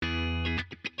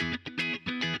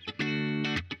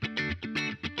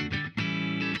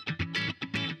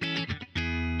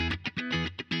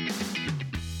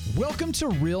Welcome to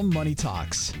Real Money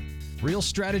Talks. Real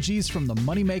strategies from the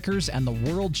moneymakers and the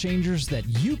world changers that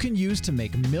you can use to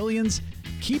make millions,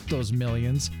 keep those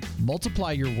millions,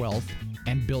 multiply your wealth,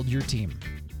 and build your team.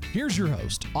 Here's your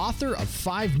host, author of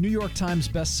 5 New York Times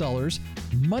bestsellers,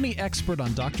 money expert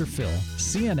on Dr. Phil,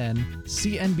 CNN,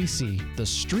 CNBC, The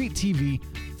Street TV,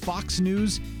 Fox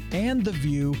News, and The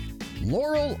View,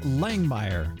 Laurel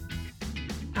Langmeyer.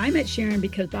 I met Sharon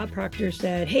because Bob Proctor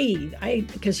said, hey,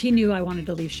 because he knew I wanted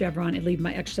to leave Chevron and leave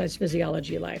my exercise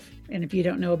physiology life. And if you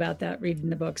don't know about that, read in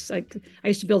the books. I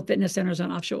used to build fitness centers on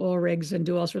offshore oil rigs and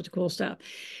do all sorts of cool stuff.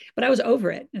 But I was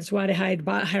over it. That's why I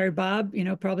hired Bob,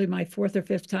 probably my 4th or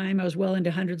 5th time. I was well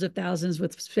into hundreds of thousands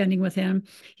with spending with him.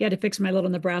 He had to fix my little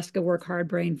Nebraska work hard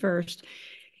brain first.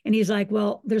 And he's like,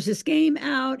 well, there's this game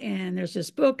out and there's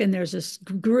this book and there's this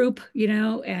group,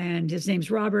 and his name's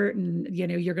Robert and,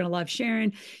 you're going to love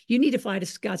Sharon. You need to fly to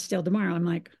Scottsdale tomorrow. I'm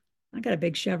like, I got a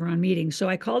big Chevron meeting. So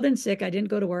I called in sick. I didn't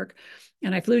go to work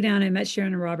and I flew down and met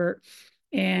Sharon and Robert.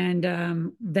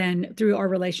 And then through our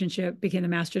relationship became the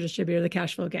master distributor of the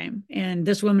cash flow game. And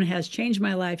this woman has changed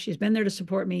my life. She's been there to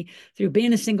support me through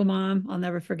being a single mom. I'll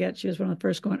never forget. She was one of the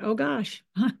first going, oh gosh,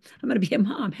 I'm going to be a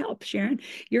mom. Help, Sharon.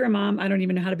 You're a mom. I don't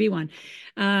even know how to be one.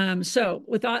 So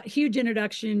with a huge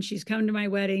introduction, she's come to my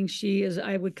wedding. She is,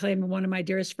 I would claim, one of my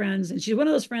dearest friends. And she's one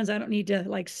of those friends I don't need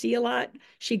to see a lot.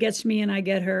 She gets me and I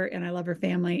get her and I love her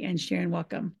family. And Sharon,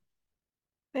 welcome.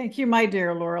 Thank you, my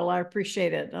dear Laurel. I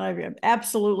appreciate it. I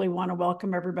absolutely want to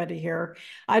welcome everybody here.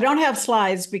 I don't have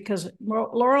slides because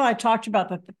Laurel, I talked about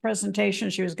the presentation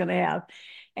she was going to have.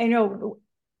 And,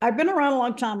 I've been around a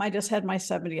long time. I just had my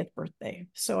 70th birthday.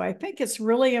 So I think it's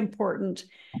really important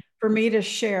for me to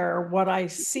share what I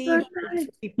see.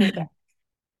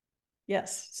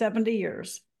 Yes, 70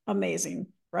 years. Amazing,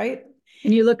 right?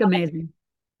 And you look amazing.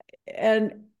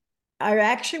 And I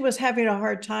actually was having a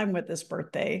hard time with this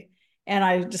birthday. And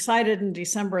I decided in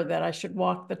December that I should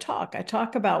walk the talk. I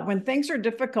talk about when things are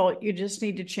difficult, you just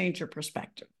need to change your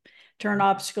perspective, turn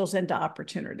obstacles into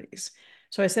opportunities.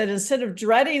 So I said, instead of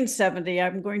dreading 70,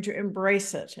 I'm going to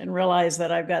embrace it and realize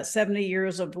that I've got 70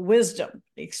 years of wisdom,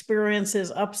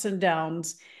 experiences, ups and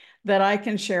downs that I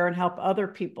can share and help other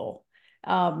people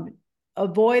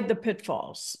avoid the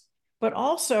pitfalls, but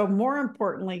also more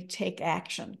importantly, take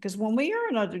action. Because when we are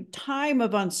in a time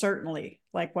of uncertainty,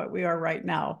 like what we are right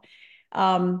now,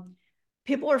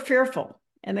 people are fearful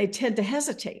and they tend to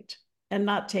hesitate and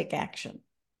not take action.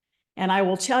 And I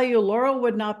will tell you, Laurel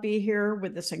would not be here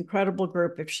with this incredible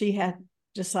group if she had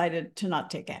decided to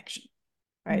not take action,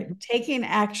 right? Mm-hmm. Taking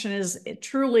action is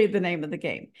truly the name of the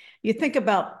game. You think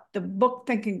about the book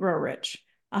Think and Grow Rich,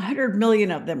 100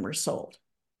 million of them were sold.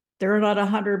 There are not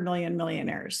 100 million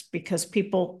millionaires because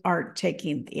people aren't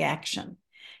taking the action.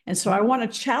 And so I want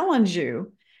to challenge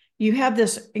you. You have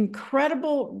this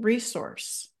incredible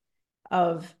resource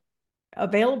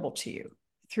available to you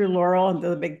through Laurel and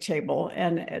the big table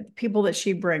and people that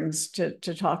she brings to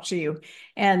talk to you.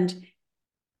 And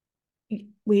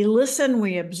we listen,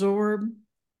 we absorb,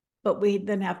 but we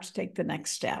then have to take the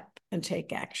next step and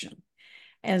take action.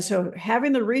 And so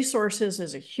having the resources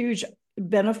is a huge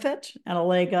benefit and a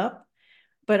leg up,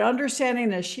 but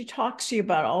understanding as she talks to you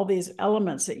about all these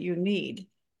elements that you need,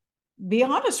 be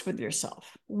honest with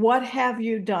yourself. What have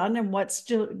you done and what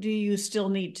do you still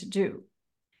need to do?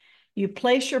 You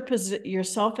place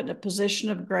yourself in a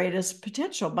position of greatest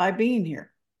potential by being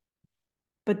here,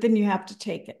 but then you have to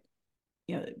take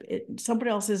it.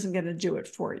 Somebody else isn't going to do it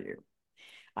for you.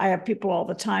 I have people all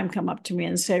the time come up to me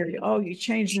and say, oh, you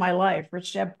changed my life.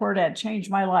 Rich Dad, Poor Dad changed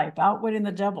my life. Outwitting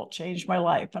the Devil changed my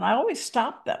life. And I always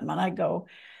stop them and I go,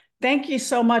 thank you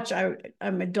so much.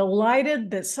 I'm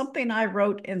delighted that something I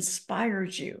wrote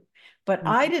inspired you, but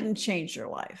I didn't change your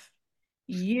life.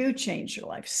 You changed your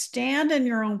life. Stand in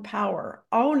your own power.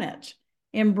 Own it.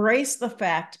 Embrace the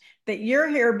fact that you're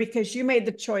here because you made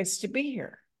the choice to be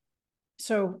here.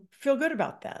 So feel good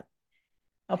about that.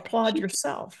 Applaud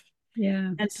yourself.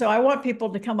 Yeah. And so I want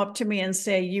people to come up to me and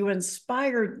say, you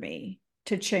inspired me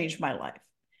to change my life.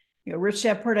 Rich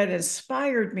Dad Poor Dad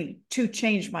inspired me to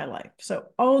change my life. So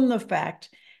own the fact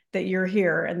that you're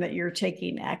here and that you're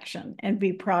taking action and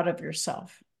be proud of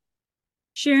yourself.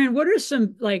 Sharon, what are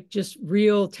some just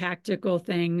real tactical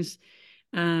things?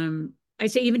 I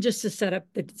say even just to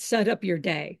set up your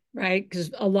day. right?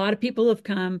 Because a lot of people have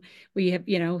come, we have,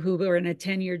 who are in a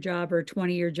 10-year job or a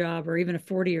 20-year job or even a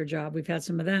 40-year job. We've had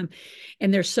some of them,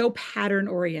 and they're so pattern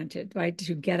oriented, right?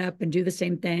 To get up and do the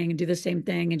same thing and do the same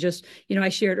thing. And just, I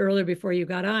shared earlier before you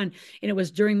got on, and it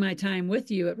was during my time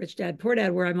with you at Rich Dad Poor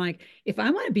Dad, where I'm like, if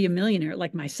I want to be a millionaire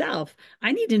like myself,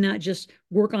 I need to not just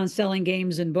work on selling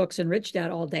games and books and Rich Dad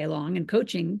all day long and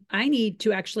coaching. I need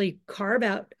to actually carve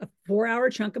out a 4-hour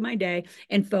chunk of my day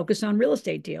and focus on real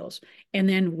estate deals. And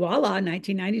then voila,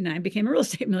 1999 became a real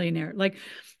estate millionaire. Like,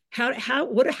 how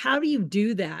do you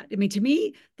do that? I mean, to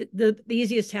me, the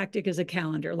easiest tactic is a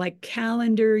calendar. Like,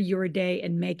 calendar your day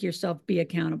and make yourself be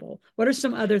accountable. What are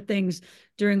some other things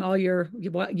during all your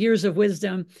years of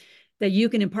wisdom that you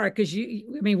can impart? Because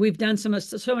we've done so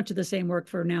much of the same work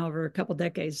for now over a couple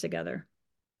decades together.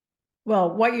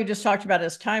 Well, what you just talked about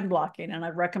is time blocking, and I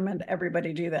recommend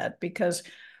everybody do that, because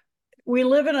we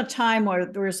live in a time where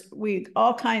there's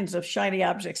all kinds of shiny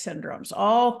object syndromes,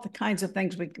 all the kinds of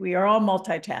things. We are all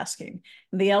multitasking.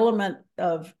 And the element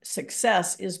of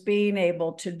success is being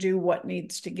able to do what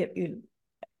needs to get you,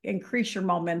 increase your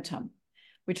momentum.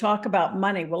 We talk about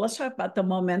money. Well, let's talk about the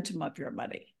momentum of your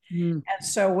money. And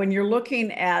so when you're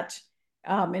looking at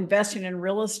investing in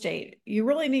real estate, you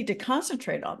really need to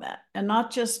concentrate on that and not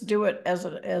just do it as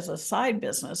a side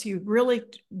business. You really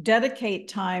dedicate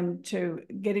time to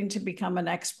getting to become an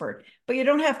expert, but you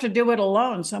don't have to do it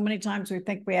alone. So many times we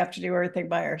think we have to do everything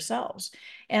by ourselves.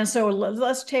 And so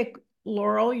let's take,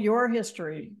 Laurel, your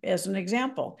history as an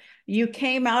example. You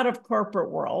came out of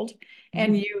corporate world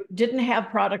and you didn't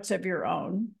have products of your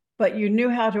own, but you knew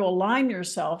how to align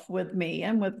yourself with me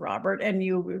and with Robert, and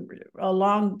you,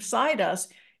 alongside us,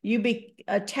 you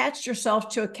attached yourself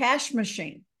to a cash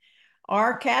machine.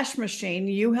 Our cash machine,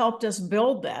 you helped us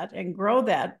build that and grow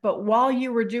that. But while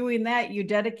you were doing that, you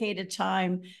dedicated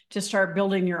time to start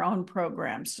building your own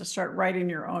programs, to start writing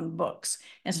your own books.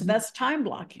 And so that's time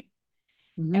blocking.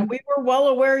 And we were well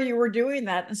aware you were doing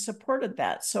that and supported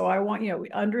that. So I want you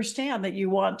to understand that you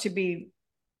want to be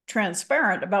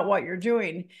transparent about what you're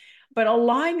doing, but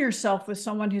align yourself with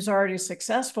someone who's already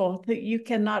successful, that you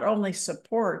can not only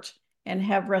support and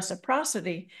have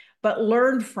reciprocity, but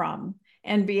learn from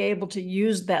and be able to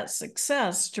use that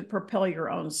success to propel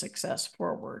your own success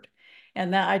forward.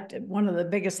 And that one of the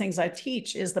biggest things I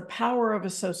teach is the power of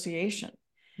association.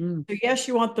 So yes,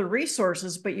 you want the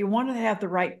resources, but you want to have the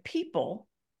right people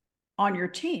on your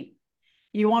team.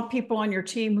 You want people on your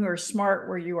team who are smart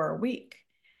where you are weak.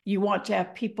 You want to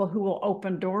have people who will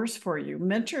open doors for you.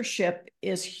 Mentorship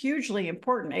is hugely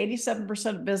important.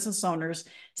 87% of business owners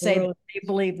say that they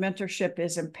believe mentorship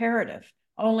is imperative.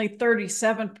 Only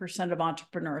 37% of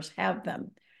entrepreneurs have them.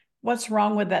 What's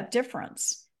wrong with that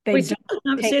difference?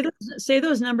 Say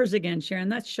those numbers again, Sharon.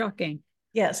 That's shocking.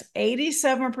 Yes,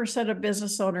 87% of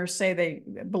business owners say they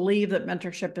believe that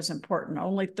mentorship is important.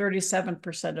 Only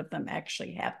 37% of them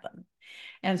actually have them.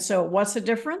 And so what's the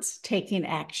difference? Taking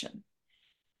action.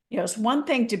 It's one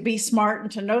thing to be smart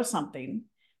and to know something,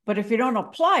 but if you don't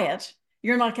apply it,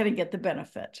 you're not going to get the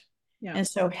benefit. Yeah. And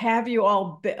so have you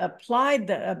all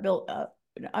applied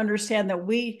understand that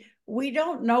we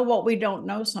don't know what we don't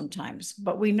know sometimes,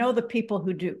 but we know the people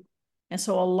who do. And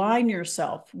so align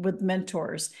yourself with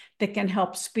mentors that can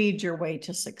help speed your way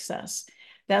to success.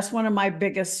 That's one of my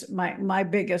biggest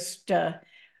things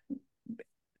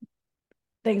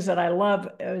that I love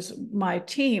is my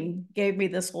team gave me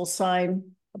this little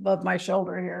sign above my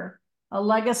shoulder here, a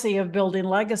legacy of building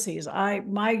legacies.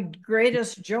 My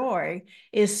greatest joy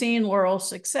is seeing Laurel's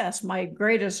success. My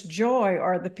greatest joy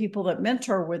are the people that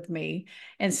mentor with me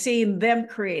and seeing them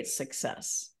create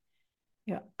success.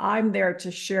 I'm there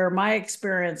to share my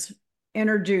experience,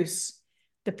 introduce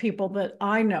the people that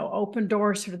I know, open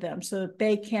doors for them so that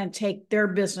they can take their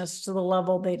business to the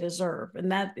level they deserve.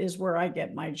 And that is where I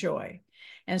get my joy.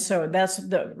 And so that's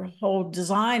the whole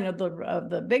design of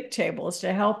the big table, is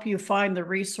to help you find the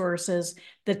resources,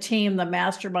 the team, the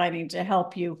masterminding to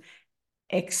help you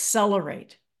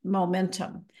accelerate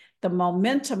momentum. The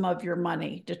momentum of your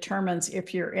money determines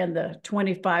if you're in the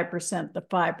 25%, the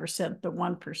 5%, the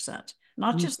 1%,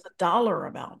 not just the dollar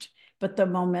amount, but the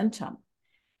momentum.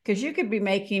 Because you could be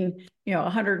making,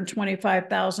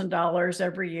 $125,000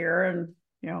 every year and,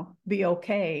 be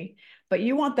okay. But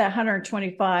you want that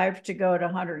 125 to go to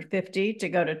 150, to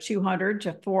go to 200,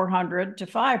 to 400, to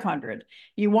 500.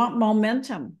 You want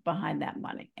momentum behind that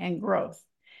money and growth.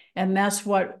 And that's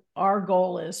what our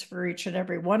goal is for each and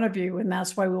every one of you. And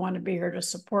that's why we want to be here to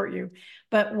support you.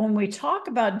 But when we talk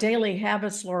about daily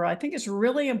habits, Laura, I think it's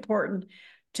really important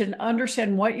to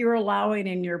understand what you're allowing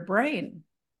in your brain.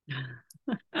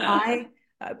 I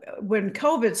when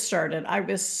COVID started, I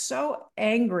was so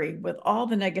angry with all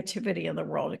the negativity in the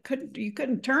world. You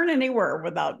couldn't turn anywhere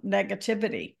without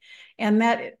negativity, and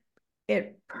that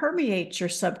it permeates your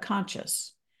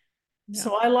subconscious. Yeah.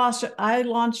 So I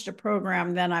launched a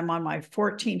program. Then I'm on my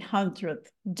 1400th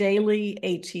daily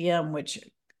ATM, which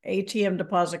ATM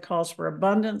deposit calls for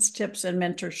abundance, tips, and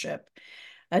mentorship.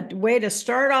 A way to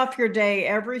start off your day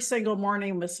every single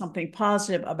morning with something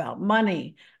positive about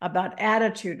money, about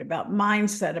attitude, about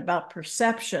mindset, about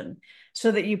perception,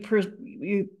 so that you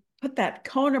put that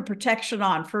cone of protection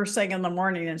on first thing in the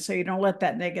morning, and so you don't let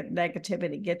that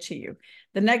negativity get to you.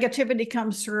 The negativity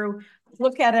comes through.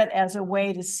 Look at it as a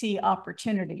way to see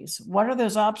opportunities. What are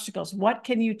those obstacles? What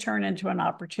can you turn into an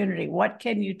opportunity? What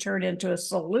can you turn into a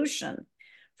solution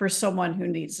for someone who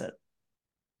needs it?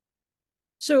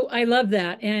 So I love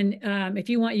that. And if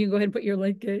you want, you can go ahead and put your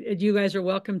link. You guys are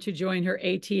welcome to join her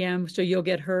ATM. So you'll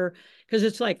get her, because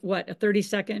it's like what, a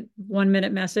 30-second,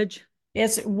 1-minute message?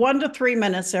 It's 1 to 3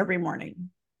 minutes every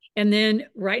morning. And then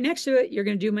right next to it, you're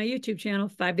going to do my YouTube channel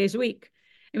 5 days a week.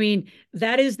 I mean,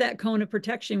 that is that cone of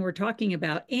protection we're talking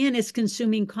about, and it's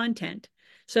consuming content.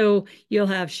 So you'll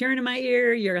have Sharon in my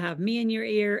ear, you'll have me in your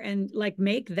ear, and like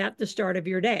make that the start of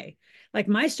your day. Like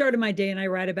my start of my day, and I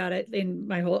write about it in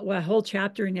my whole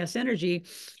chapter in Yes Energy,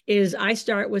 is I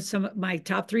start with some of my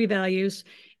top 3 values.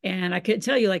 And I could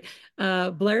tell you, like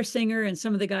Blair Singer and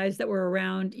some of the guys that were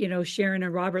around, you know, Sharon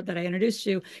and Robert that I introduced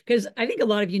you, because I think a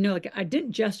lot of you know, like I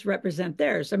didn't just represent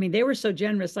theirs. I mean, they were so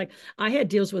generous. Like I had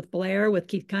deals with Blair, with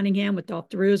Keith Cunningham, with Dolph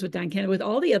DeRuse, with Dan Kennedy, with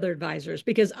all the other advisors,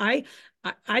 because I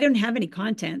didn't have any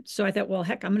content. So I thought, well,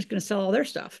 heck, I'm just going to sell all their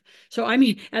stuff. So, I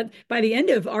mean, by the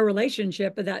end of our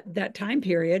relationship, that time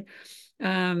period,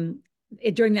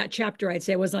 during that chapter, I'd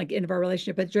say it wasn't like end of our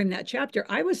relationship, but during that chapter,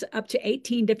 I was up to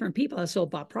 18 different people. I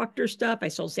sold Bob Proctor stuff. I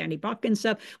sold Sandy Bachman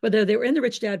stuff, whether they were in the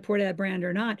Rich Dad, Poor Dad brand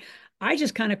or not. I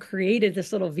just kind of created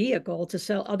this little vehicle to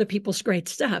sell other people's great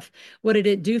stuff. What did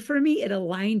it do for me? It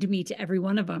aligned me to every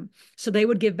one of them. So they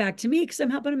would give back to me because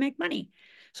I'm helping to make money.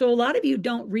 So a lot of you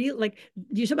don't really, like,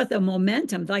 you talk about the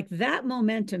momentum, like that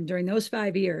momentum during those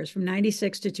 5 years from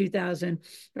 96 to 2000,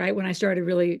 right? When I started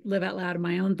really live out loud in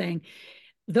my own thing.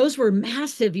 Those were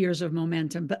massive years of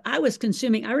momentum, but I was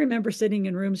consuming. I remember sitting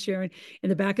in rooms, Sharon, in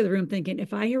the back of the room thinking,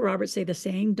 if I hear Robert say the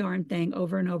same darn thing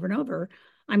over and over and over,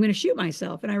 I'm going to shoot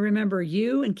myself. And I remember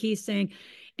you and Keith saying,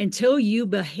 until you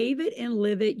behave it and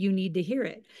live it, you need to hear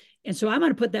it. And so I'm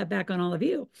going to put that back on all of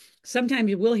you. Sometimes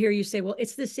you will hear you say, well,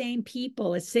 it's the same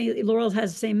people. It's saying Laurel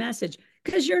has the same message,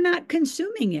 because you're not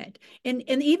consuming it. And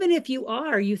even if you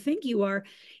are, you think you are,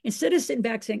 instead of sitting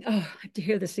back saying, oh, I have to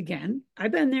hear this again.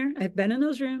 I've been there. I've been in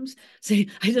those rooms.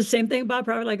 See, I did the same thing about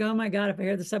probably like, oh my God, if I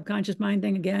hear the subconscious mind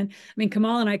thing again. I mean,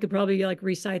 Kamal and I could probably like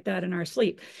recite that in our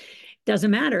sleep. Doesn't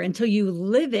matter. Until you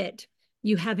live it,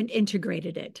 you haven't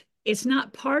integrated it. It's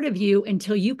not part of you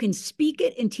until you can speak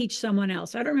it and teach someone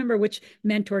else. I don't remember which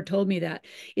mentor told me that,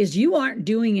 is you aren't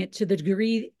doing it to the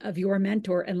degree of your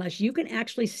mentor unless you can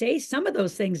actually say some of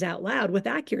those things out loud with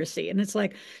accuracy. And it's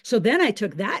like, so then I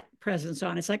took that presence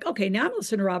on. It's like, okay, now I'm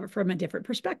listening to Robert from a different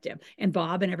perspective, and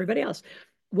Bob and everybody else.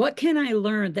 What can I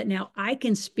learn that now I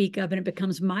can speak of and it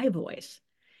becomes my voice?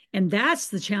 And that's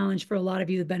the challenge for a lot of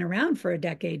you who've been around for a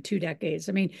decade, 2 decades.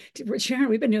 I mean, Sharon,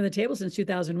 we've been doing the table since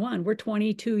 2001. We're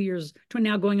 22 years,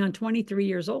 now going on 23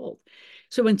 years old.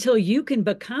 So until you can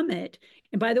become it,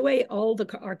 and by the way,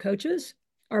 our coaches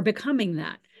are becoming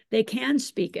that. They can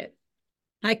speak it.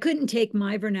 I couldn't take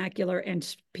my vernacular and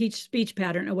speech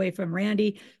pattern away from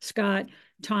Randy, Scott,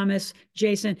 Thomas,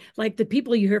 Jason, like the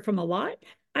people you hear from a lot.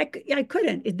 I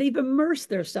couldn't. They've immersed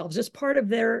themselves. It's part of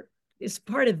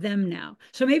them now.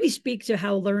 So maybe speak to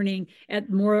how learning at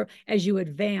more as you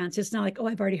advance. It's not like, oh,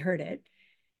 I've already heard it.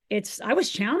 I was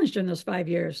challenged in those 5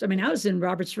 years. I mean, I was in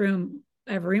Robert's room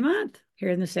every month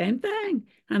hearing the same thing.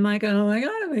 I'm like, oh my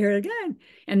God, I hear it again.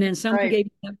 And then someone gave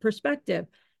me that perspective.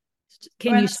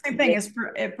 Can you? The same thing is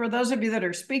for those of you that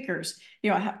are speakers,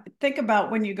 you know, think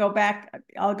about when you go back,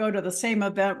 I'll go to the same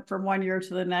event from 1 year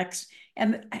to the next.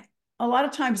 And a lot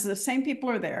of times the same people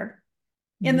are there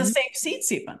in the same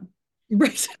seats even.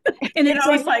 Right. And you know,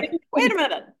 it's like, wait a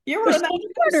minute, you were in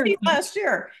that seat last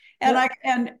year.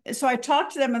 And so I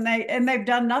talked to them, and they've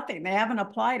done nothing. They haven't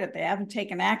applied it. They haven't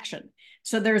taken action.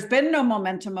 So there's been no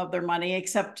momentum of their money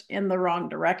except in the wrong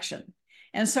direction.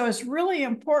 And so it's really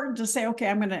important to say, okay,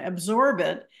 I'm going to absorb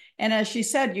it. And as she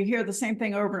said, you hear the same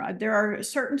thing over and over. There are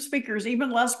certain speakers,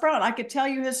 even Les Brown, I could tell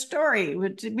you his story. It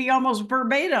would be almost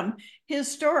verbatim his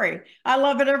story. I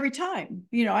love it every time.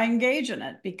 You know, I engage in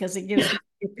it because it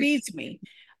feeds me.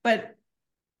 But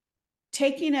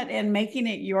taking it and making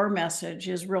it your message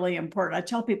is really important. I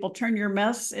tell people, turn your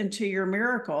mess into your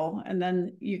miracle, and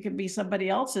then you can be somebody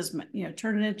else's,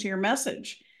 turn it into your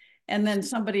message. And then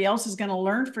somebody else is going to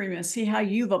learn from you and see how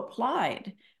you've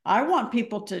applied. I want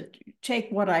people to take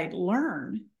what I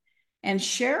learn and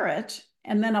share it,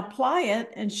 and then apply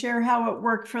it and share how it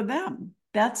worked for them.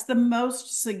 That's the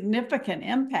most significant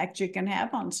impact you can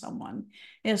have on someone,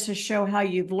 is to show how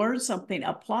you've learned something,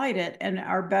 applied it, and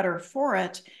are better for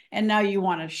it. And now you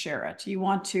want to share it. You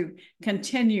want to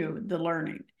continue the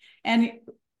learning. And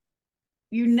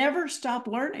you never stop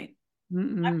learning.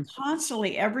 I'm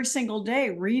constantly, every single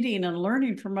day, reading and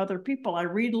learning from other people. I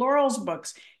read Laurel's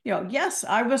books. Yes,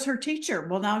 I was her teacher.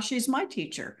 Well, now she's my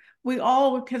teacher. We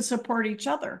all can support each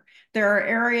other. There are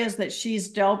areas that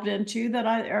she's delved into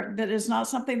that is not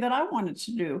something that I wanted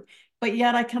to do, but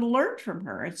yet I can learn from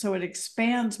her. And so it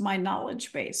expands my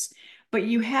knowledge base. But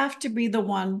you have to be the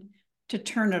one to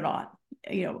turn it on.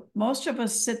 Most of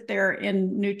us sit there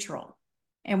in neutral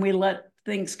and we let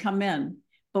things come in,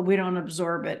 but we don't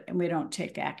absorb it and we don't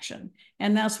take action.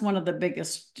 And that's one of the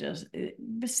biggest,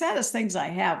 the saddest things I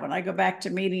have when I go back to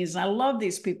meetings. I love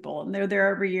these people and they're there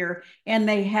every year and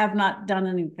they have not done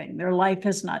anything. Their life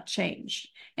has not changed.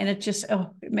 And it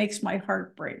makes my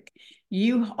heart break.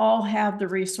 You all have the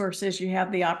resources, you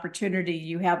have the opportunity,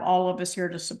 you have all of us here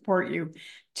to support you.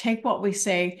 Take what we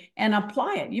say and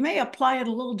apply it. You may apply it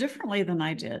a little differently than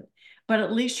I did, but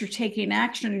at least you're taking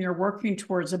action and you're working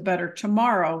towards a better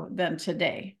tomorrow than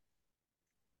today.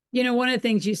 One of the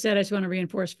things you said, I just want to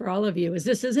reinforce for all of you, is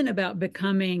this isn't about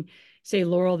becoming, say,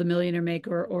 Laurel, the millionaire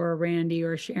maker, or Randy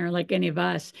or Sharon, like any of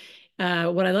us.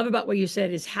 What I love about what you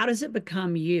said is, how does it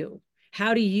become you?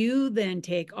 How do you then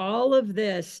take all of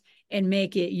this and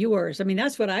make it yours? I mean,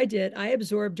 that's what I did. I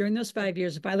absorbed during those 5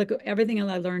 years. If I look at everything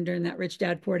I learned during that Rich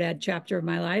Dad, Poor Dad chapter of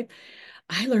my life,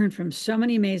 I learned from so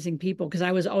many amazing people because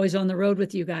I was always on the road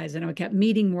with you guys and I kept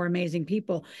meeting more amazing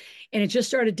people. And it just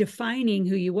started defining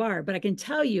who you are. But I can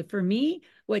tell you, for me,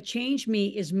 what changed me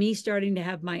is me starting to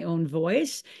have my own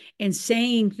voice and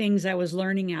saying things I was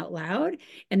learning out loud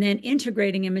and then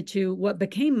integrating them into what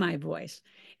became my voice.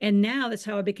 And now that's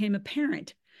how I became a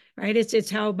parent. Right. It's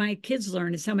how my kids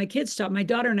learn. It's how my kids taught. My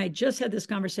daughter and I just had this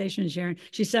conversation, Sharon.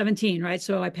 She's 17, right?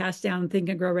 So I passed down Think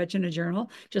and Grow Rich in a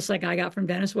journal, just like I got from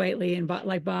Dennis Waitley and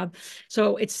like Bob.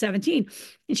 So it's 17.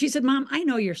 And she said, Mom, I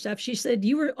know your stuff. She said,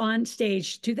 you were on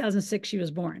stage 2006. She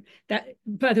was born. That,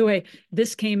 by the way,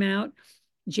 this came out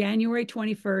January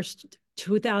 21st,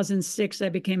 2006. I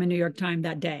became a New York Times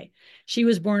that day. She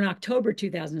was born October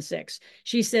 2006.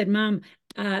 She said, Mom,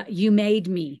 you made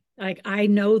me. Like, I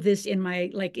know this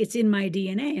it's in my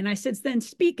DNA. And I said, then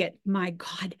speak it. My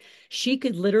God, she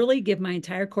could literally give my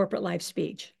entire corporate life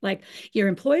speech. Like, your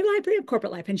employee life, your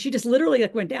corporate life. And she just literally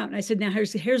went down. And I said, now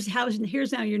here's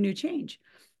now your new change.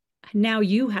 Now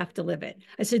you have to live it.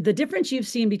 I said, the difference you've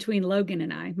seen between Logan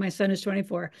and I, my son is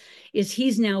 24, is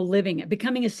he's now living it.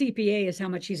 Becoming a CPA is how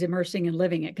much he's immersing and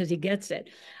living it because he gets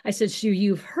it. I said, so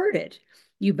you've heard it.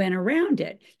 You've been around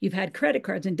it. You've had credit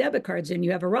cards and debit cards and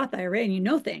you have a Roth IRA and you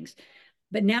know things,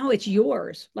 but now it's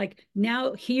yours. Like,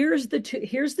 now here's the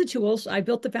tools. I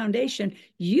built the foundation.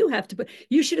 You have to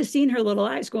you should have seen her little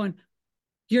eyes going,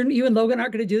 you and Logan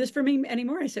aren't going to do this for me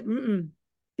anymore. I said,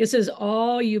 this is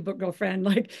all you, girlfriend.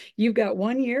 Like, you've got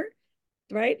 1 year,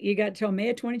 right? You got till May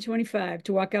of 2025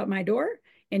 to walk out my door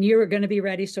and you're going to be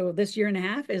ready. So this year and a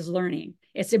half is learning.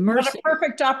 It's immersive. What a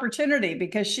perfect opportunity,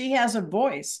 because she has a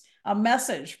voice, a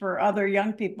message for other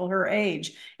young people her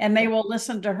age, and they will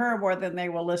listen to her more than they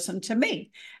will listen to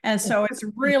me. And so it's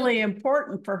really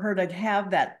important for her to have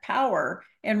that power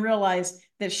and realize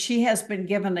that she has been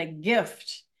given a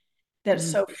gift that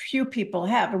so few people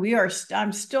have.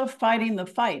 I'm still fighting the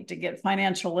fight to get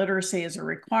financial literacy as a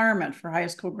requirement for high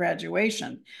school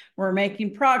graduation. We're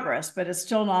making progress, but it's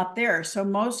still not there. So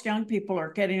most young people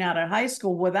are getting out of high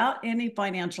school without any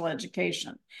financial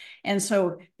education. And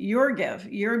so your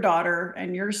daughter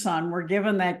and your son were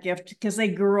given that gift because they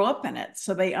grew up in it.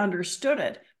 So they understood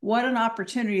it. What an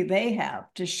opportunity they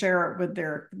have to share it with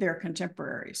their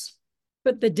contemporaries.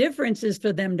 But the difference is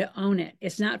for them to own it.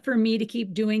 It's not for me to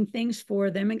keep doing things for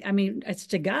them. I mean, it's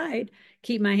to guide,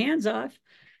 keep my hands off.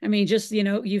 I mean, just,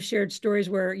 you've shared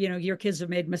stories where, your kids have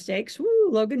made mistakes.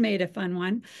 Woo, Logan made a fun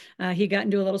one. He got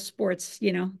into a little sports,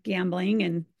 gambling,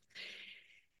 and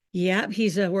yeah,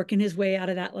 he's working his way out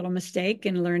of that little mistake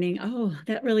and learning, oh,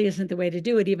 that really isn't the way to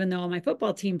do it. Even though all my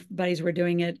football team buddies were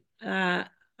doing it,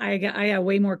 I got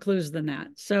way more clues than that.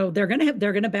 So they're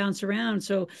gonna bounce around.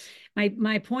 So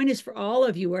my point is for all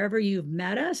of you, wherever you've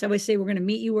met us, I always say we're gonna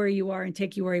meet you where you are and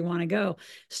take you where you want to go.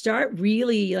 Start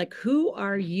really like, who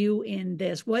are you in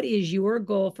this? What is your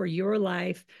goal for your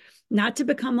life? Not to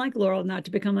become like Laurel, not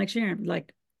to become like Sharon.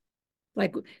 Like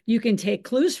you can take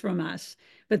clues from us,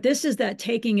 but this is that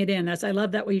taking it in. I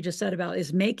love that what you just said about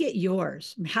is make it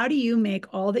yours. How do you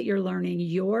make all that you're learning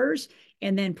yours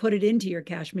and then put it into your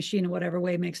cash machine in whatever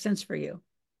way makes sense for you?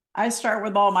 I start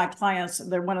with all my clients.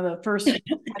 They're one of the first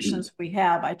questions we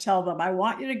have. I tell them, I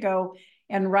want you to go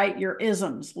and write your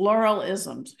isms, Laurel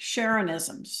isms, Sharon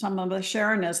isms. Some of the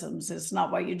Sharon isms is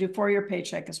not what you do for your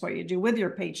paycheck, it's what you do with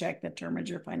your paycheck that determines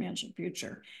your financial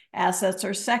future. Assets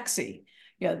are sexy.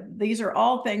 Yeah, these are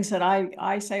all things that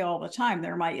I say all the time.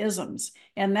 They're my isms.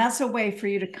 And that's a way for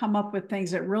you to come up with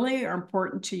things that really are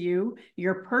important to you,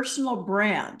 your personal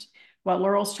brand. What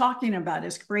Laurel's talking about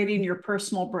is creating your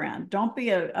personal brand. Don't be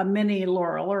a mini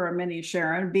Laurel or a mini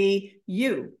Sharon, be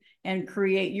you and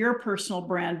create your personal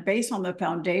brand based on the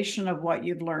foundation of what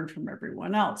you've learned from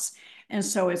everyone else. And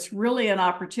so it's really an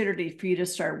opportunity for you to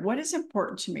start, what is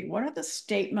important to me? What are the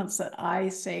statements that I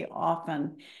say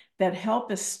often that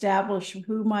help establish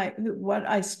what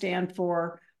I stand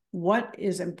for, what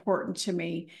is important to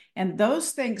me? And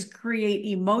those things create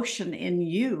emotion in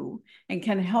you and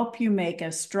can help you make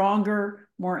a stronger,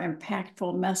 more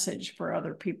impactful message for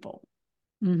other people.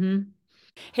 Mm-hmm.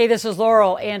 Hey, this is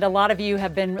Laurel, and a lot of you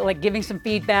have been like giving some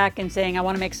feedback and saying, I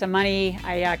want to make some money.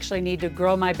 I actually need to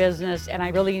grow my business, and I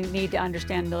really need to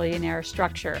understand millionaire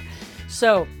structure.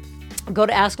 So go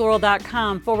to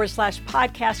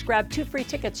asklaurel.com/podcast, grab 2 free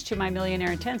tickets to my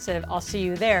Millionaire Intensive. I'll see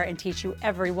you there and teach you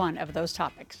every one of those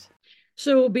topics.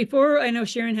 So before, I know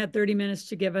Sharon had 30 minutes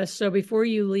to give us. So before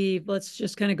you leave, let's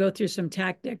just kind of go through some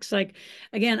tactics. Like,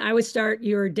 again, I would start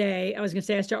your day. I was going to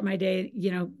say, I start my day,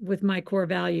 with my core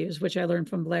values, which I learned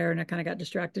from Blair, and I kind of got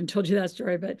distracted and told you that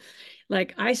story. But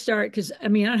like I start, because I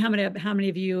mean, I don't know how many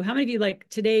of you, like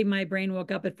today, my brain woke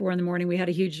up at 4 a.m. We had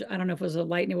a huge, I don't know if it was a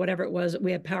lightning, whatever it was.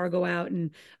 We had power go out and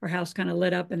our house kind of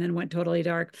lit up and then went totally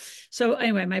dark. So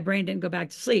anyway, my brain didn't go back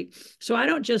to sleep. So I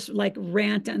don't just like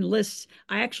rant and list.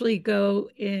 I actually go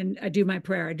in, I do my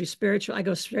prayer. I do spiritual. I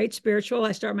go straight spiritual.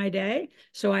 I start my day.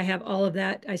 So I have all of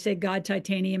that. I say God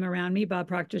titanium around me. Bob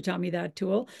Proctor taught me that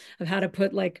tool of how to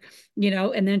put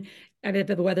and then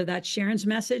whether that's Sharon's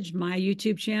message, my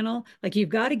YouTube channel, like you've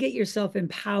got to get yourself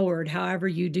empowered however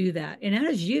you do that. And that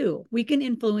is you. We can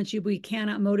influence you, but we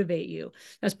cannot motivate you.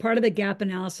 That's part of the gap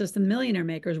analysis, the millionaire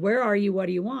makers. Where are you? What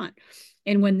do you want?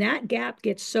 And when that gap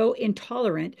gets so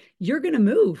intolerant, you're going to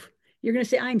move. You're going to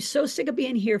say, I'm so sick of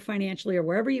being here financially or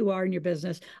wherever you are in your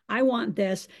business. I want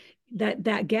this.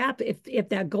 That gap, if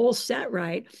that goal's set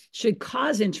right, should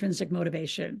cause intrinsic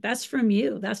motivation. That's from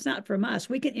you. That's not from us.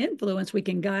 We can influence, we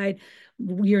can guide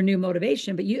your new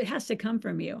motivation, but it has to come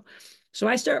from you. So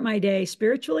I start my day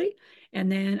spiritually, and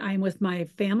then I'm with my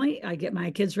family. I get my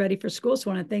kids ready for school. So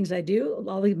one of the things I do,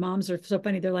 all these moms are so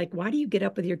funny. They're like, why do you get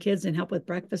up with your kids and help with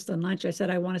breakfast and lunch? I said,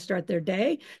 I want to start their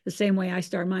day the same way I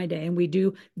start my day. And we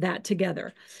do that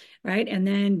together. Right. And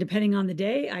then depending on the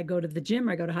day, I go to the gym,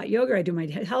 I go to hot yoga, I do my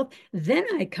health. Then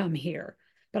I come here.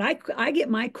 But I get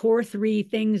my core 3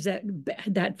 things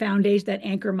that foundation, that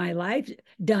anchor my life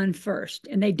done first.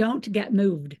 And they don't get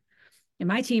moved. And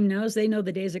my team knows, they know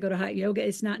the days I go to hot yoga,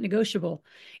 it's not negotiable.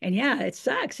 And yeah, it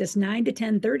sucks. It's 9 to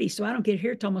 10:30. So I don't get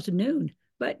here till almost noon.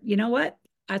 But you know what?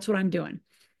 That's what I'm doing.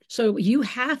 So you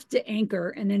have to anchor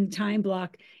and then time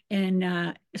block.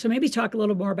 And so maybe talk a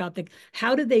little more about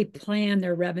how do they plan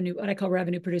their revenue, what I call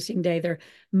revenue producing day, their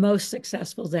most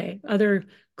successful day. Other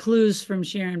clues from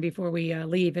Sharon before we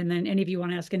leave. And then any of you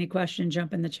want to ask any question,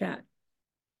 jump in the chat.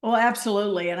 Well,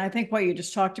 absolutely. And I think what you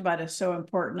just talked about is so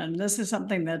important. And this is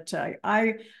something that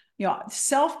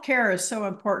self-care is so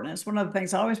important. It's one of the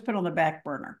things I always put on the back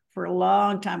burner for a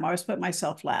long time. I always put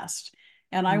myself last.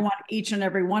 And I want each and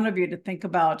every one of you to think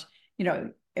about,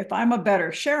 if I'm a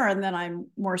better Sharon, then I'm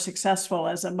more successful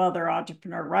as a mother,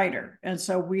 entrepreneur, writer. And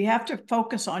so we have to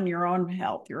focus on your own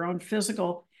health, your own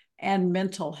physical and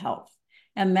mental health.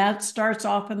 And that starts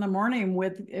off in the morning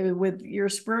with your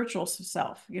spiritual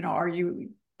self.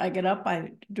 I get up,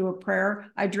 I do a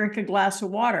prayer, I drink a glass of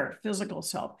water, physical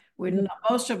self.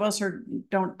 Most of us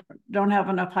don't have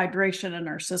enough hydration in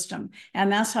our system. And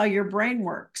that's how your brain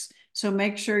works. So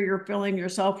make sure you're filling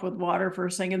yourself with water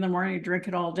first thing in the morning. You drink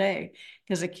it all day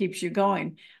because it keeps you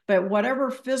going. But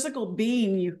whatever physical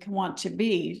being you want to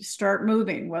be, start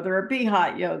moving, whether it be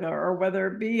hot yoga or whether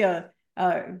it be a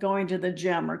going to the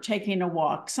gym or taking a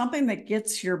walk, something that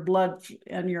gets your blood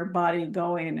and your body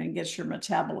going and gets your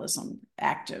metabolism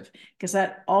active, because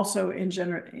that also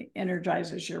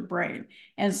energizes your brain.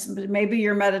 And maybe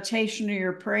your meditation or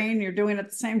your praying, you're doing at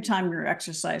the same time you're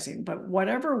exercising, but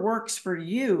whatever works for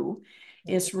you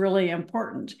is really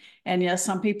important. And yes,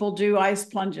 some people do ice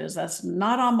plunges. That's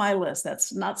not on my list.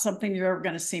 That's not something you're ever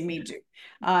going to see me do.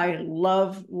 I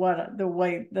love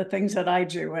the things that I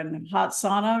do. And hot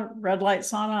sauna, red light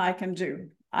sauna, I can do.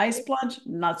 Ice plunge,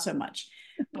 not so much.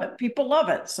 But people love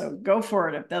it. So go for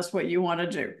it if that's what you want to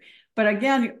do. But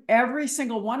again, every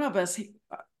single one of us,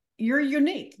 you're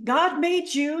unique. God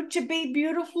made you to be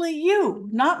beautifully you,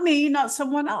 not me, not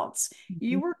someone else.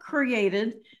 You were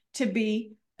created to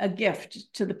be a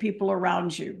gift to the people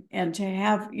around you, and to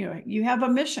have, you have a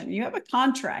mission, you have a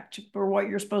contract for what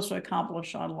you're supposed to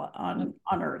accomplish on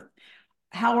earth.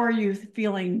 How are you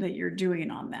feeling that you're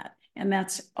doing on that? And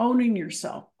that's owning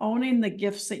yourself, owning the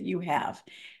gifts that you have,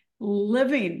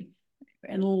 living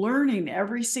and learning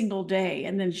every single day,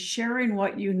 and then sharing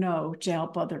what you know to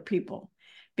help other people,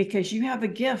 because you have a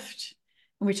gift.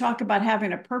 And we talk about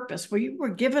having a purpose. Well, you were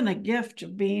given a gift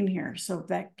of being here. So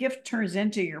that gift turns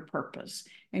into your purpose,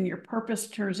 and your purpose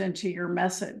turns into your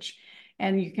message.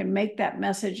 And you can make that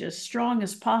message as strong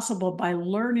as possible by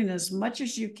learning as much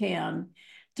as you can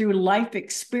through life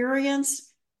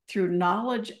experience, through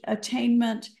knowledge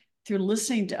attainment, through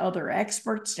listening to other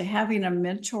experts, to having a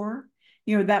mentor.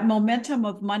 That momentum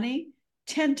of money,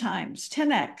 10 times,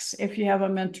 10x if you have a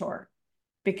mentor.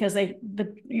 Because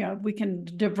we can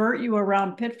divert you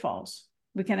around pitfalls.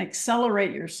 We can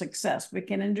accelerate your success. We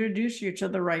can introduce you to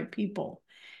the right people.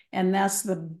 And that's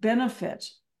the benefit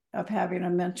of having a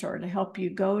mentor, to help you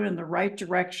go in the right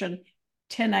direction,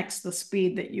 10x the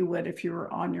speed that you would if you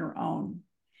were on your own.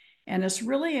 And it's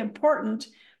really important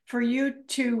for you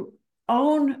to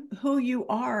own who you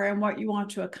are and what you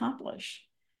want to accomplish.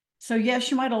 So yes,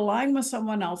 you might align with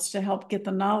someone else to help get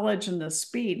the knowledge and the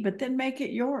speed, but then make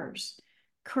it yours.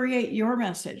 Create your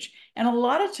message. And a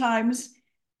lot of times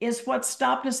is what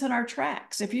stopped us in our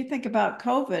tracks. If you think about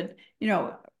COVID,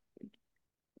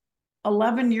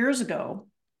 11 years ago,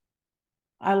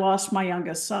 I lost my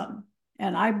youngest son,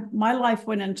 and my life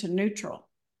went into neutral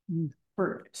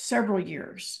for several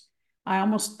years. I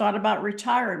almost thought about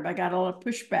retiring, but I got a lot of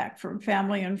pushback from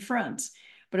family and friends.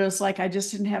 But it was like I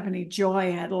just didn't have any joy. I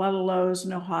had a lot of lows,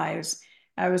 no highs.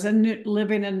 I was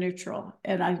living in neutral,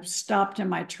 and I stopped in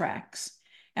my tracks.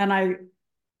 And I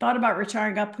thought about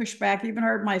retiring, got pushed back, even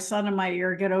heard my son in my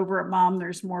ear, "Get over it, Mom,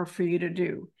 there's more for you to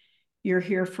do. You're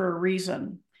here for a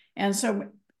reason." And so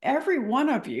every one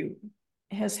of you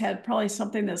has had probably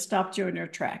something that stopped you in your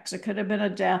tracks. It could have been a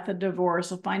death, a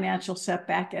divorce, a financial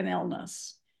setback, an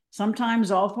illness,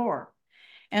 sometimes all four.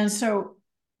 And so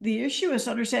the issue is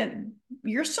to understand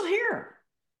you're still here.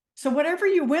 So whatever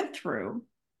you went through,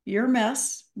 your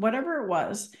mess, whatever it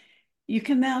was, you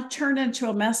can now turn into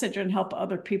a message and help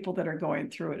other people that are going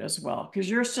through it as well, because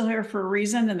you're still here for a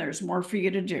reason, and there's more for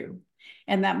you to do.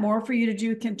 And that more for you to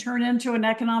do can turn into an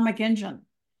economic engine.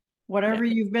 Whatever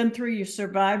you've been through, you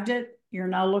survived it. You're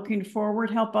now looking forward,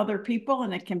 help other people,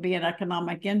 and it can be an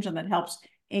economic engine that helps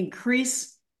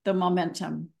increase the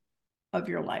momentum of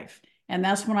your life. And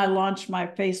that's when I launched my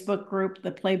Facebook group,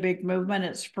 the Play Big Movement.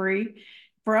 It's free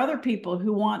for other people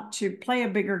who want to play a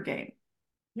bigger game.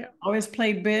 I always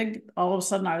played big. All of a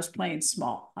sudden I was playing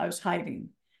small. I was hiding.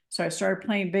 So I started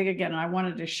playing big again. And I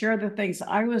wanted to share the things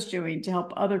I was doing to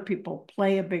help other people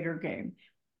play a bigger game.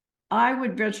 I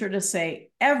would venture to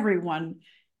say everyone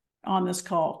on this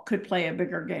call could play a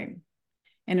bigger game.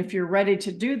 And if you're ready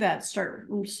to do that, start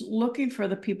looking for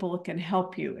the people that can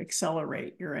help you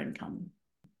accelerate your income.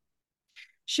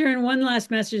 Sharon, one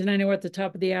last message, and I know we're at the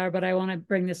top of the hour, but I want to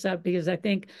bring this up because I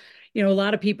think, a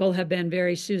lot of people have been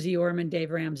very Susie Orman,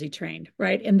 Dave Ramsey trained,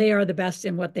 right? And they are the best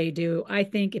in what they do. I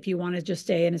think if you want to just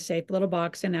stay in a safe little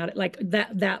box and out like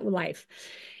that life,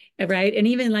 right? And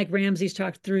even like Ramsey's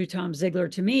talked through Tom Ziegler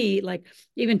to me, like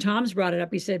even Tom's brought it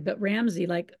up. He said, but Ramsey,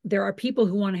 like there are people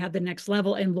who want to have the next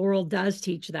level, and Laurel does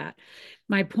teach that.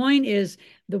 My point is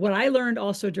that what I learned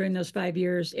also during those 5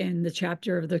 years in the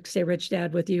chapter of the Stay Rich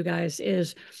Dad with you guys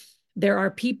is there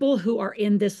are people who are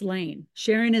in this lane.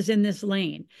 Sharon is in this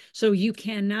lane. So you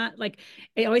cannot, like,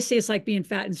 I always say it's like being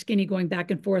fat and skinny, going back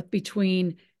and forth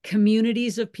between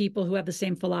communities of people who have the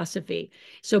same philosophy.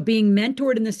 So being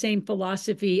mentored in the same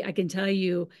philosophy, I can tell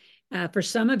you, for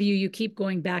some of you, you keep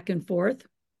going back and forth,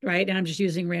 right? And I'm just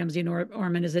using Ramsey and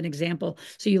Orman as an example.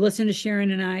 So you listen to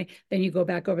Sharon and I, then you go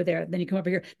back over there, then you come over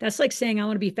here. That's like saying, I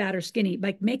want to be fat or skinny.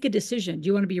 Like, make a decision. Do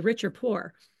you want to be rich or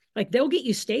poor? Like, they'll get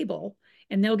you stable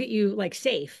and they'll get you like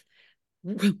safe.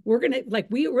 we're gonna like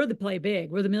we're the play big,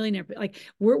 we're the millionaire, like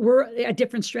we're a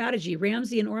different strategy.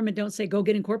 Ramsey and Orman don't say go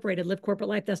get incorporated, live corporate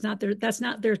life. That's not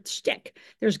their shtick.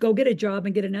 There's go get a job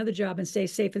and get another job and stay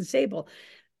safe and stable.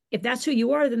 If that's who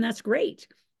you are, then that's great.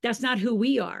 That's not who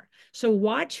we are. So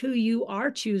watch who you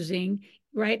are choosing,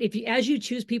 right? If you, as you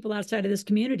choose people outside of this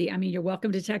community, I mean, you're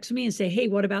welcome to text me and say, hey,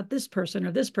 what about this person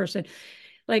or this person?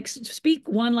 Like, speak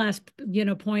one last,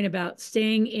 point about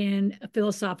staying in a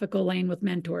philosophical lane with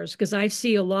mentors, because I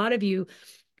see a lot of you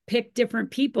pick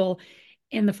different people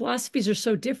and the philosophies are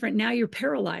so different. Now you're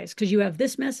paralyzed because you have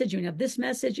this message, you have this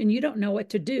message, and you don't know what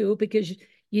to do because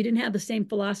you didn't have the same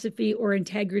philosophy or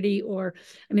integrity, or,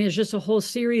 I mean, there's just a whole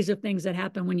series of things that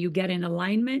happen when you get in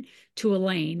alignment to a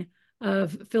lane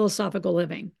of philosophical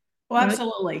living. Well,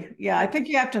 absolutely. Yeah. I think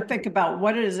you have to think about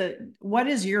what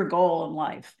is your goal in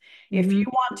life? If you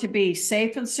want to be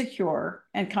safe and secure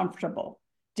and comfortable,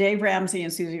 Dave Ramsey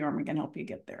and Susie Orman can help you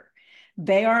get there.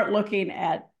 They aren't looking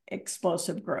at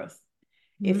explosive growth.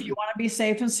 If you want to be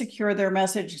safe and secure, their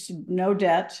message is no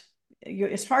debt.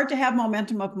 It's hard to have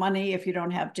momentum of money if you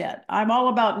don't have debt. I'm all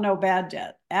about no bad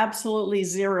debt, absolutely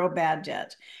zero bad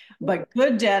debt. But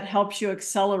good debt helps you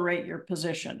accelerate your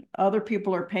position. Other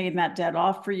people are paying that debt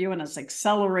off for you, and it's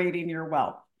accelerating your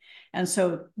wealth. And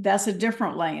so that's a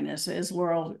different lane, is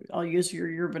Laurel, I'll use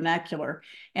your vernacular.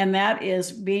 And that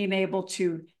is being able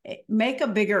to make a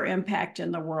bigger impact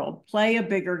in the world, play a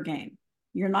bigger game.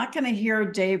 You're not going to hear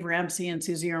Dave Ramsey and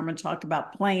Susie Orman talk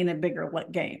about playing a bigger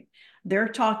game. They're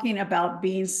talking about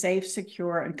being safe,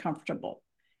 secure, and comfortable.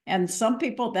 And some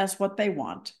people, that's what they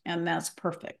want, and that's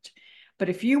perfect. But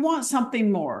if you want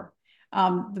something more,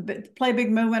 the Play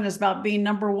Big movement is about being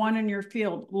number one in your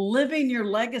field, living your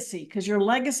legacy, because your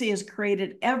legacy is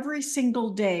created every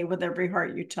single day with every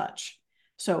heart you touch.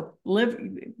 So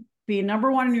be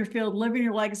number one in your field, living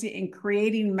your legacy, and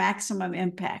creating maximum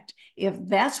impact. If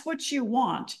that's what you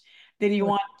want, then you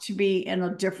want to be in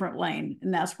a different lane.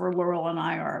 And that's where Laurel and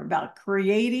I are, about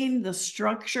creating the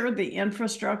structure, the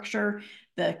infrastructure,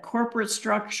 the corporate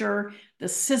structure, the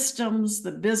systems,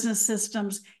 the business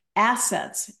systems,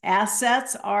 assets.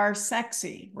 Assets are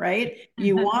sexy, right?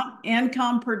 You want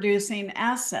income producing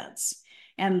assets.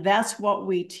 And that's what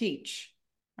we teach.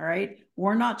 All right.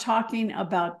 We're not talking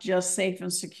about just safe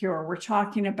and secure. We're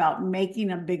talking about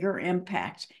making a bigger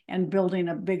impact and building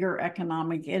a bigger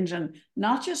economic engine,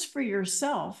 not just for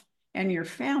yourself and your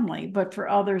family, but for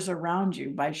others around you,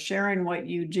 by sharing what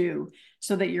you do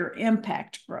so that your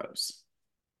impact grows.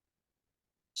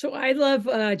 So I love,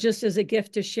 just as a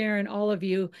gift to Sharon, all of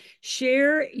you,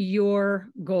 share your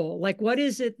goal. Like, what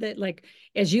is it that, like,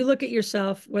 as you look at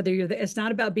yourself, whether it's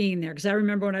not about being there. Because I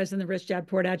remember when I was in the Rich Dad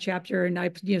Poor Dad chapter, and I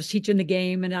was teaching the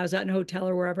game, and I was out in a hotel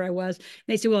or wherever I was. And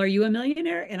they said, well, are you a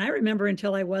millionaire? And I remember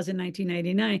until I was in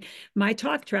 1999, my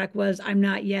talk track was, I'm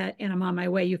not yet, and I'm on my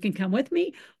way. You can come with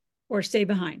me or stay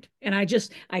behind. And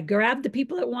I grabbed the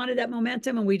people that wanted that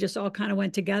momentum, and we just all kind of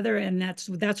went together. And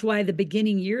that's why the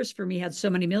beginning years for me had so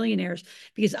many millionaires,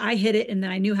 because I hit it, and then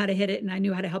I knew how to hit it, and I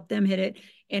knew how to help them hit it.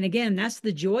 And again, that's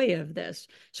the joy of this.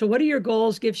 So what are your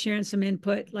goals? Give Sharon some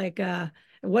input. Like,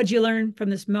 what'd you learn from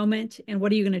this moment, and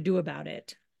what are you going to do about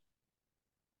it?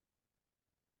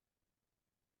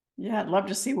 Yeah, I'd love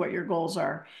to see what your goals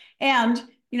are. And,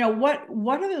 what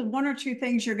are the one or two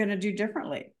things you're going to do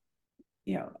differently?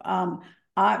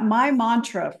 My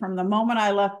mantra from the moment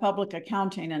I left public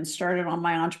accounting and started on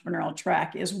my entrepreneurial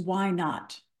track is, why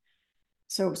not?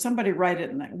 So somebody write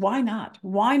it in there. Why not?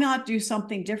 Why not do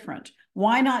something different?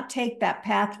 Why not take that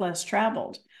path less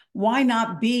traveled? Why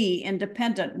not be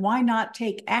independent? Why not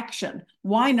take action?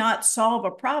 Why not solve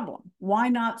a problem? Why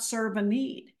not serve a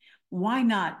need? Why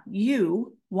not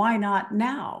you? Why not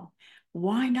now?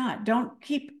 Why not? Don't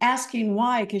keep asking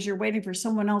why because you're waiting for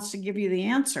someone else to give you the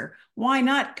answer. Why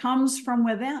not comes from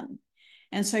within.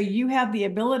 And so you have the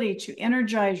ability to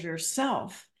energize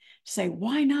yourself, say,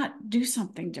 why not do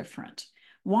something different?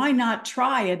 Why not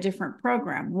try a different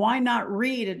program? Why not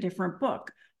read a different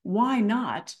book? Why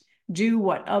not do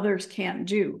what others can't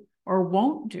do or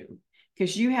won't do?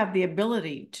 Because you have the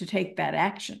ability to take that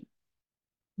action.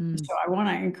 So I want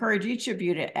to encourage each of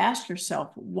you to ask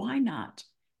yourself, why not?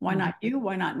 Why not you?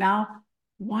 Why not now?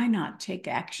 Why not take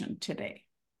action today?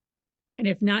 And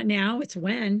if not now, it's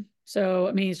when. So,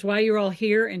 I mean, it's why you're all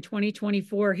here in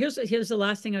 2024. Here's the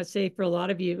last thing I'd say for a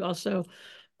lot of you also.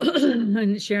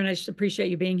 And Sharon, I just appreciate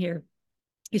you being here.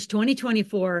 It's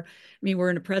 2024. I mean, we're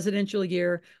in a presidential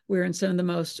year. We're in some of the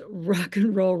most rock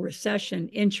and roll recession,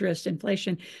 interest,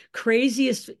 inflation,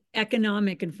 craziest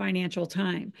economic and financial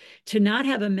time. To not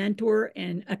have a mentor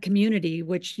and a community,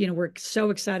 which, we're so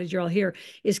excited you're all here,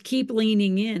 is keep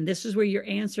leaning in. This is where your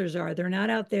answers are. They're not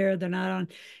out there. They're not on,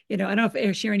 I don't know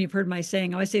if, Sharon, you've heard my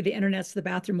saying. I always say the internet's the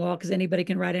bathroom wall, because anybody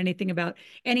can write anything about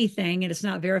anything, and it's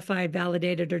not verified,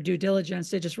 validated, or due diligence.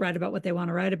 They just write about what they want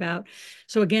to write about.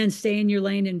 So again, stay in your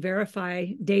lane and verify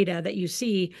data that you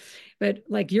see. But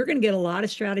like, you're going to get a lot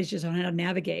of strategies on how to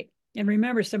navigate. And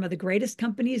remember, some of the greatest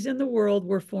companies in the world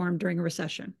were formed during a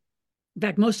recession. In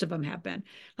fact, most of them have been.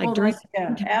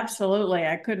 Absolutely.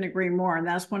 I couldn't agree more. And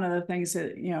that's one of the things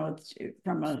that,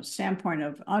 from a standpoint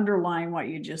of underlying what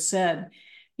you just said,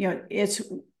 it's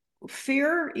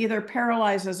fear either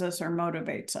paralyzes us or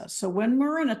motivates us. So when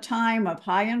we're in a time of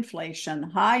high inflation,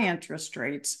 high interest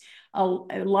rates, a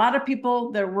lot of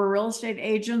people that were real estate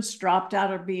agents dropped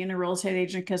out of being a real estate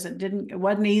agent because it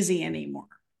wasn't easy anymore.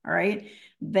 All right.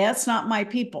 That's not my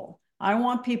people. I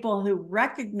want people who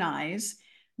recognize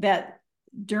that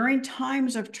during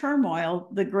times of turmoil,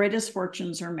 the greatest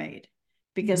fortunes are made,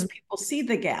 because people see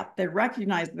the gap. They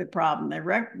recognize the problem. They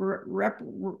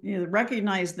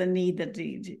recognize the need that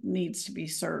needs to be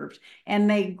served, and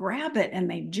they grab it and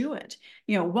they do it.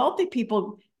 Wealthy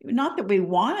people, not that we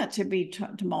want it to be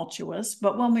tumultuous,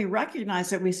 but when we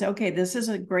recognize it, we say, okay, this is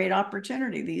a great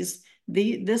opportunity.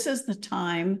 This is the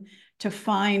time to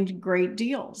find great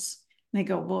deals. And they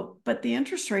go, well, but the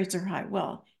interest rates are high.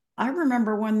 Well, I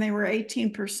remember when they were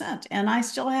 18% and I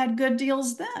still had good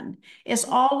deals then. It's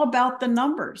all about the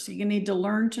numbers. You need to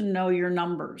learn to know your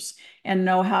numbers and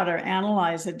know how to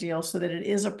analyze a deal so that it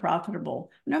is a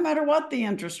profitable, no matter what the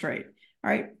interest rate. All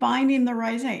right, finding the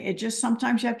right thing. It just,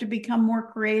 sometimes you have to become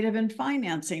more creative in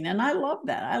financing. And I love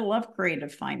that. I love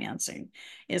creative financing.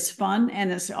 It's fun.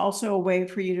 And it's also a way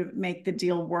for you to make the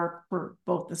deal work for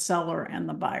both the seller and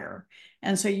the buyer.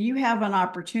 And so you have an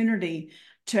opportunity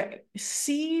to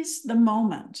seize the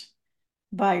moment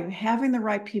by having the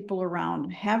right people around,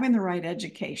 having the right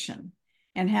education,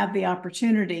 and have the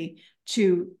opportunity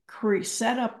to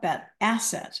set up that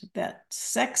asset, that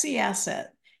sexy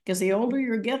asset. Because the older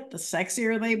you get, the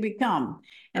sexier they become.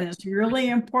 And it's really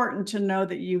important to know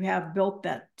that you have built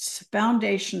that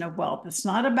foundation of wealth. It's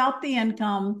not about the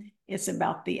income, it's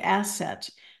about the asset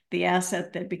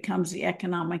that becomes the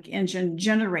economic engine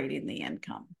generating the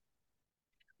income.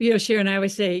 Sharon, I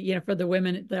always say, for the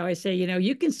women, I always say,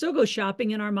 you can still go shopping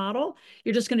in our model.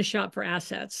 You're just going to shop for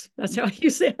assets. That's how I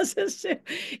use the assets too.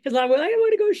 Because I want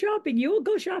to go shopping. You will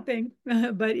go shopping,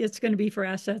 but it's going to be for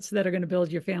assets that are going to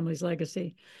build your family's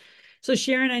legacy. So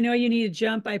Sharon, I know you need to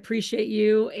jump. I appreciate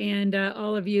you, and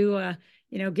all of you,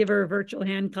 give her a virtual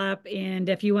hand clap. And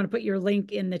if you want to put your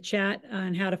link in the chat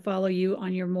on how to follow you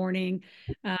on your morning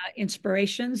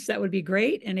inspirations, that would be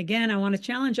great. And again, I want to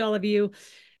challenge all of you.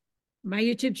 My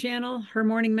YouTube channel, Her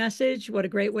Morning Message, what a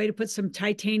great way to put some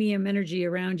titanium energy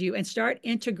around you and start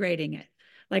integrating it.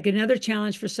 Like, another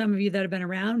challenge for some of you that have been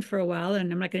around for a while,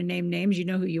 and I'm not going to name names, you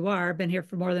know who you are, been here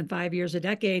for more than 5 years, a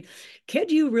decade.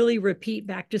 Could you really repeat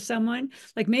back to someone?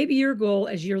 Like, maybe your goal,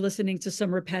 as you're listening to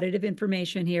some repetitive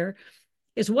information here,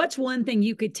 is what's one thing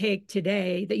you could take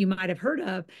today that you might have heard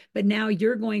of, but now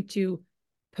you're going to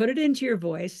put it into your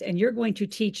voice and you're going to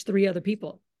teach 3 other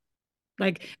people.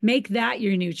 Like, make that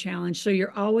your new challenge. So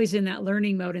you're always in that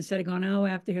learning mode instead of going, oh, I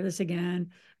have to hear this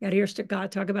again. I got to hear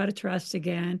God talk about a trust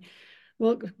again.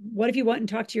 Well, what if you want and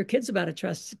talk to your kids about a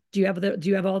trust? Do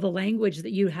you have all the language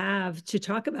that you have to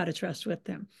talk about a trust with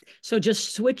them? So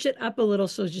just switch it up a little.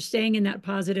 So just staying in that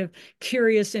positive,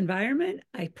 curious environment,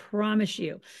 I promise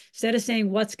you, instead of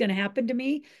saying what's going to happen to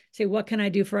me, say, what can I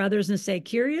do for others? And say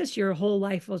curious. Your whole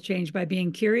life will change by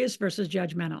being curious versus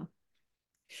judgmental.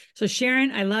 So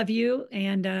Sharon, I love you.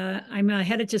 And I'm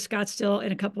headed to Scottsdale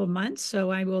in a couple of months.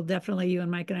 So I will definitely, you and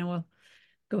Mike and I will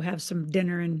go have some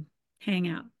dinner and hang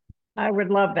out. I would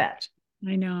love that.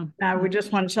 I know. We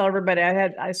just want to tell everybody,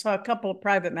 I saw a couple of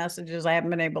private messages I haven't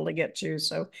been able to get to.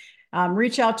 So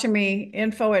reach out to me,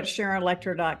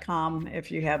 info@SharonLechter.com,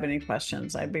 if you have any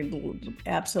questions. I'd be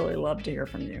absolutely love to hear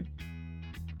from you.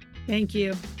 Thank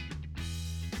you.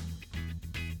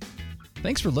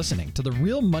 Thanks for listening to the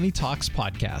Real Money Talks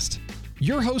podcast.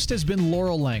 Your host has been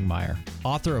Laurel Langmeyer,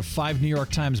 author of 5 New York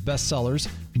Times bestsellers,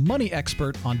 money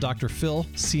expert on Dr. Phil,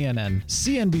 CNN,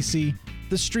 CNBC,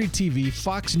 The Street TV,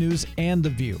 Fox News, and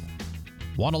The View.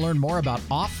 Want to learn more about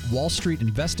off-Wall Street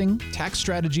investing, tax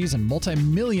strategies, and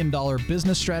multi-million-dollar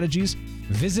business strategies?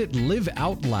 Visit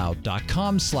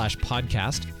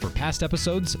liveoutloud.com/podcast for past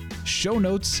episodes, show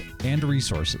notes, and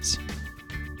resources.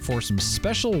 For some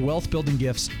special wealth-building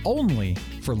gifts only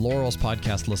for Laurel's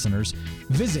podcast listeners,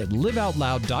 visit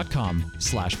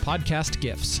liveoutloud.com/podcast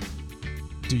gifts.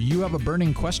 Do you have a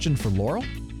burning question for Laurel?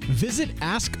 Visit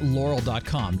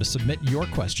AskLaurel.com to submit your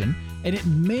question, and it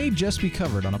may just be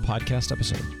covered on a podcast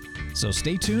episode. So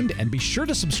stay tuned and be sure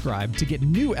to subscribe to get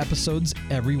new episodes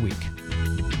every week.